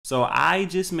So I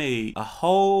just made a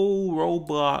whole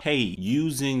Roblox page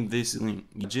using this link.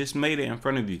 You just made it in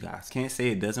front of you guys. Can't say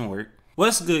it doesn't work.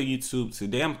 What's good, YouTube?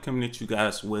 Today I'm coming at you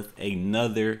guys with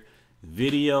another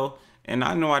video. And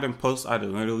I know I didn't post, I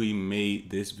literally made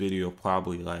this video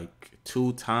probably like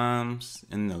 2 times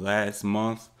in the last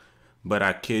month. But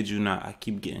I kid you not, I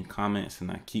keep getting comments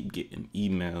and I keep getting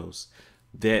emails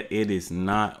that it is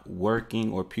not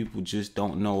working, or people just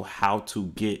don't know how to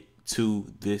get to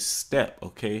this step.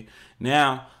 Okay,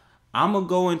 now I'm gonna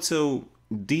go into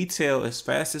detail as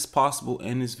fast as possible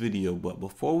in this video, but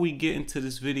before we get into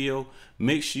this video,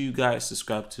 make sure you guys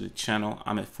subscribe to the channel.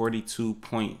 I'm at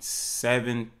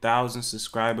 42.7 thousand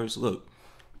subscribers. Look,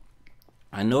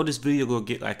 I know this video will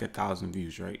get like 1,000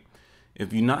 views, right?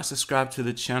 If you're not subscribed to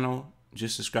the channel,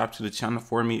 just subscribe to the channel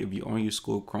for me. If you're on your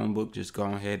school Chromebook, just go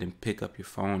ahead and pick up your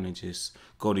phone and just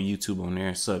go to YouTube on there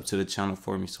and sub to the channel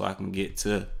for me so I can get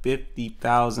to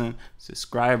 50,000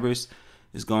 subscribers.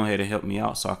 Just go ahead and help me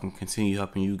out so I can continue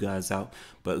helping you guys out.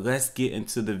 But let's get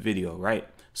into the video, right?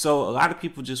 So a lot of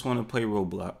people just want to play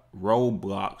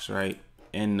Roblox, right?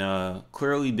 And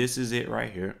clearly this is it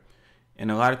right here.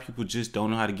 And a lot of people just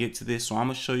don't know how to get to this. So I'm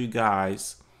going to show you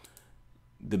guys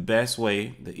the best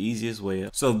way, the easiest way.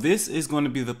 So this is going to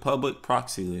be the public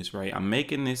proxy list, right? I'm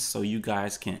making this so you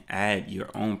guys can add your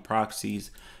own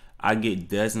proxies. I get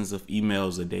dozens of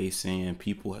emails a day saying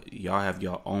people, y'all have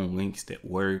your own links that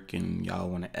work and y'all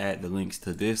want to add the links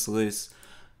to this list.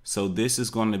 So this is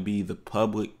going to be the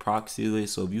public proxy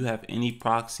list. So if you have any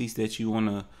proxies that you want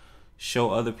to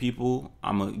show other people,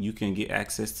 you can get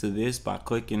access to this by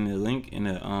clicking the link in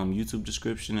the YouTube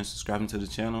description and subscribing to the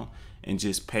channel, and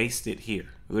just paste it here,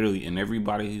 literally, and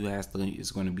everybody who has the link is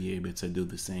going to be able to do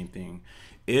the same thing.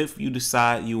 If you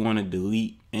decide you want to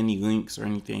delete any links or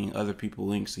anything, other people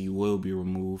links, you will be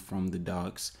removed from the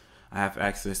docs. I have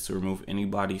access to remove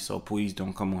anybody, so please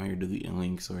don't come on here deleting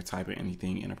links or typing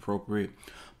anything inappropriate.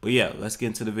 But yeah, let's get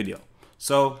into the video.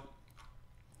 So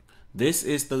this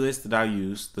is the list that I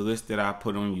use, the list that I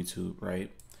put on YouTube,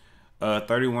 right?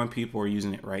 31 people are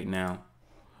using it right now.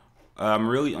 I'm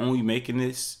really only making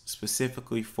this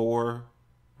specifically for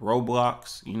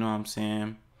Roblox, you know what I'm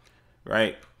saying,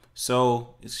 right?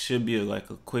 So it should be like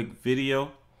a quick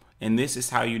video, and this is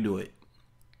how you do it.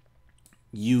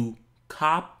 You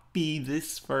copy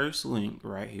this first link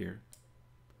right here,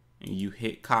 and you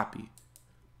hit copy.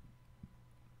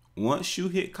 Once you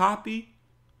hit copy,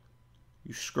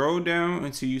 you scroll down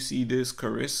until you see this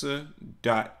carissa.gq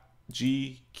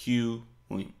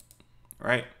link,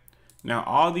 right? Now,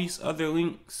 all these other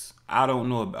links I don't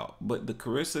know about, but the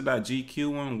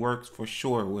carissa.gq one works for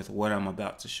sure with what I'm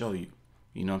about to show you.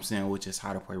 You know what I'm saying? Which is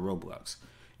how to play Roblox.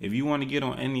 If you want to get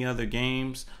on any other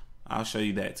games, I'll show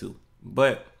you that too.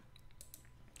 But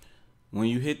when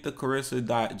you hit the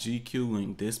carissa.gq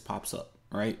link, this pops up,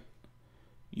 right?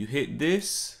 You hit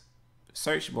this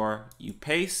search bar, you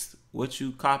paste what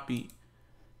you copied,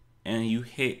 and you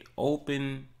hit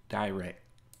open direct.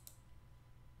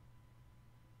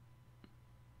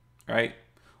 Right?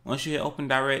 Once you hit open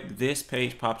direct, this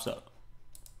page pops up,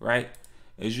 right?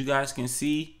 As you guys can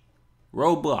see,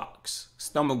 Roblox,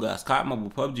 Stumbleglass, COD Mobile,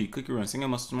 PUBG, Cookie Run, Single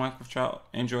Muscle, Minecraft Trout,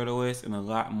 Android OS, and a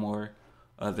lot more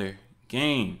other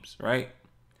games, right?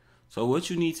 So what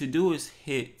you need to do is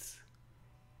hit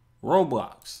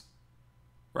Roblox,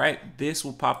 right? This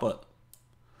will pop up.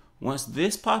 Once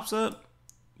this pops up,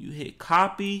 you hit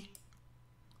copy,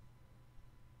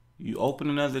 you open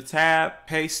another tab,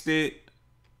 paste it,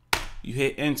 you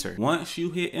hit enter. Once you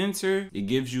hit enter, it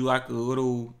gives you like a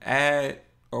little ad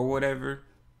or whatever,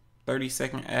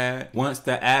 30-second ad. Once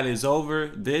the ad is over,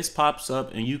 this pops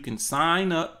up and you can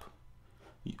sign up.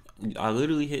 I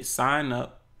literally hit sign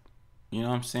up, you know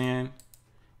what I'm saying?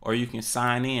 Or you can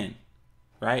sign in,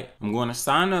 right? I'm going to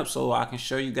sign up so I can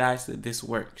show you guys that this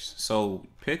works. So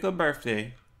pick a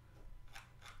birthday.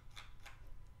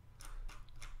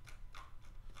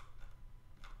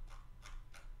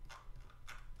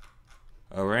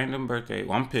 A random birthday.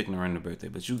 Well, I'm picking a random birthday,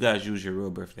 but you guys use your real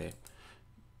birthday.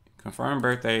 Confirm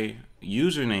birthday.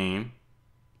 Username.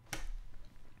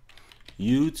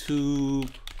 YouTube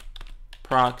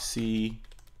Proxy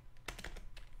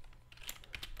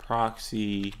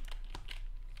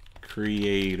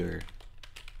Creator.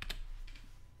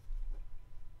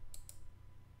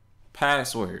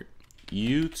 Password.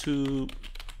 YouTube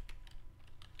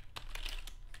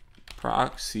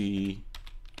Proxy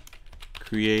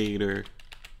Creator.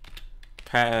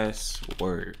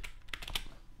 Password.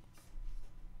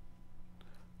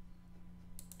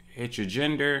 Hit your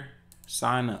gender,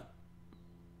 sign up.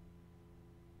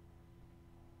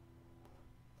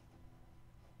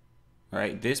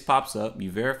 Right, this pops up.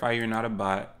 You verify you're not a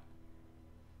bot.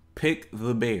 pick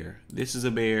the bear. This is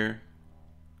a bear.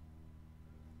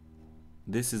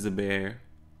 This is a bear.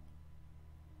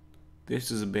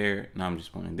 This is a bear. No, I'm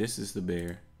just playing. This is the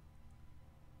bear.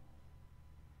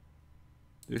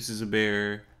 This is a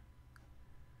bear.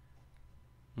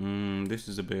 This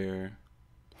is a bear.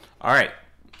 All right.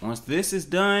 Once this is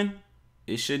done,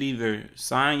 it should either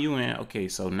sign you in. Okay,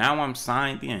 so now I'm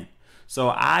signed in. So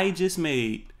I just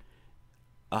made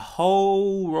a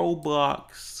whole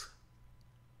Roblox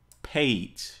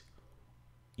page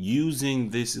using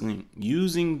this link,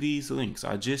 using these links.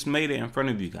 I just made it in front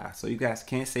of you guys, so you guys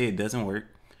can't say it doesn't work.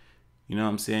 You know what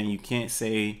I'm saying? You can't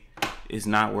say it's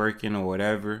not working or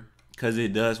whatever, because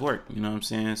it does work. You know what I'm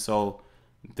saying? So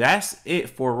that's it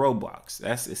for Roblox.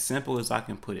 That's as simple as I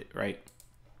can put it, right?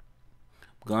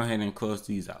 Go ahead and close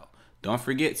these out. Don't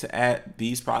forget to add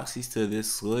these proxies to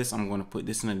this list. I'm going to put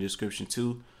this in the description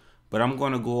too, but I'm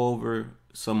going to go over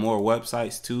some more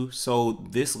websites too. So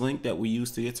this link that we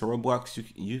use to get to Roblox,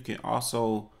 you can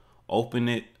also open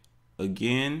it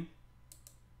again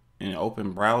in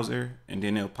open browser, and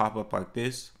then it'll pop up like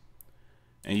this,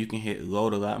 and you can hit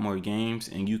load a lot more games,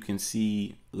 and you can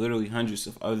see literally hundreds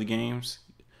of other games.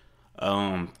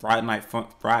 Friday Night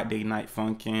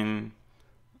Funkin',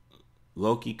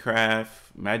 Loki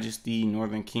Craft, Majesty,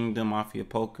 Northern Kingdom, Mafia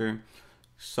Poker.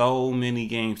 So many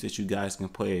games that you guys can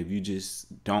play. If you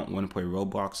just don't want to play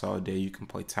Roblox all day, you can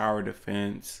play Tower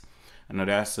Defense. I know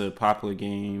that's a popular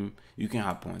game. You can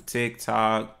hop on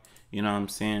TikTok. You know what I'm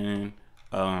saying?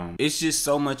 It's just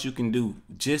so much you can do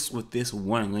just with this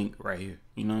one link right here.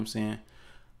 You know what I'm saying?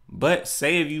 But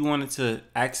say if you wanted to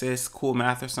access Cool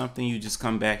Math or something, you just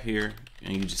come back here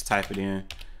and you just type it in,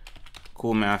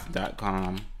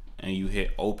 coolmath.com, and you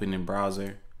hit open in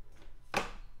browser.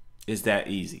 It's that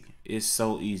easy. It's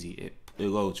so easy. It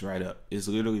loads right up. It's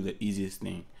literally the easiest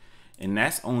thing. And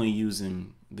that's only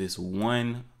using this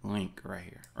one link right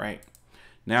here, right?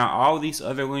 Now, all these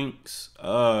other links,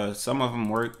 some of them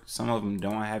work, some of them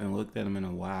don't. I haven't looked at them in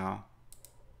a while.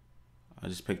 I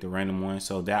just picked a random one.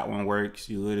 So that one works.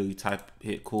 You literally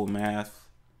hit Cool Math.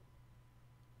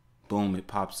 Boom, it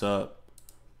pops up.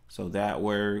 So that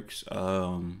works.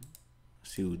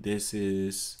 See what this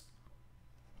is.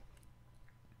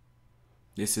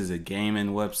 This is a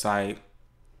gaming website.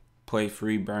 Play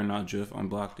free, burnout, drift,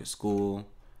 unblock the school.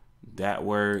 That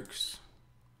works.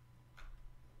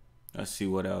 Let's see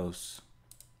what else.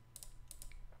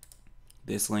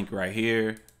 This link right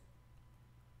here.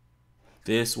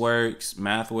 This works.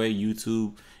 Mathway,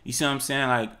 YouTube. You see what I'm saying?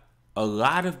 Like, a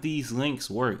lot of these links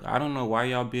work. I don't know why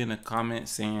y'all be in the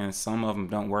comments saying some of them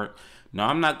don't work. No,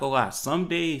 I'm not gonna lie. Some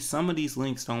days, some of these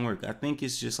links don't work. I think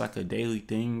it's just like a daily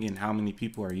thing and how many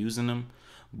people are using them.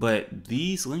 But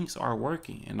these links are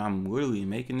working, and I'm literally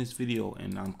making this video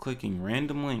and I'm clicking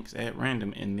random links at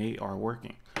random and they are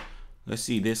working. Let's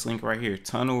see this link right here,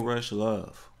 Tunnel Rush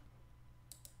Love.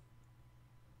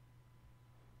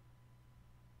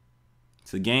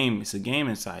 It's a gaming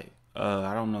site.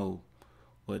 I don't know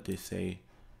what they say.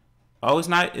 Oh, it's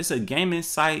not. It's a gaming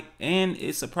site and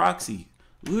it's a proxy.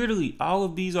 Literally, all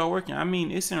of these are working. I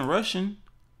mean, it's in Russian,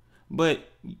 but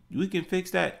we can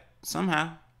fix that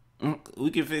somehow. We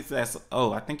can fix that.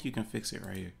 Oh, I think you can fix it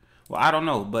right here. Well, I don't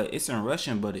know, but it's in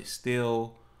Russian, but it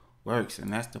still works,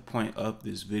 and that's the point of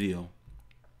this video.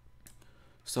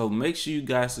 So make sure you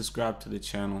guys subscribe to the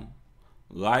channel,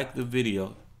 like the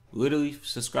video. Literally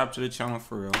subscribe to the channel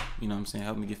for real. You know what I'm saying?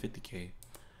 Help me get 50K.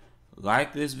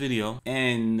 Like this video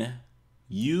and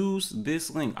use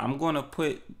this link. I'm going to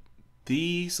put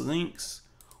these links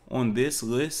on this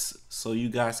list so you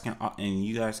guys can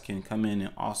come in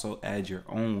and also add your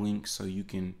own links so you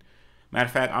can. Matter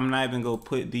of fact, I'm not even going to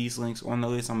put these links on the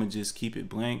list. I'm going to just keep it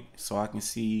blank so I can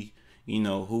see, you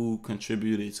know, who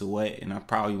contributed to what, and I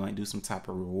probably might do some type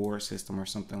of reward system or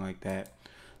something like that.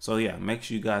 So yeah, make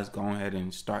sure you guys go ahead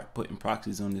and start putting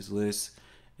proxies on this list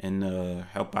and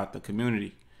help out the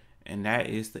community. And that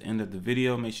is the end of the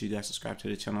video. Make sure you guys subscribe to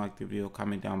the channel, like the video,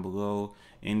 comment down below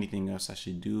anything else I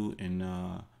should do, and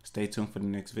stay tuned for the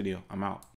next video. I'm out.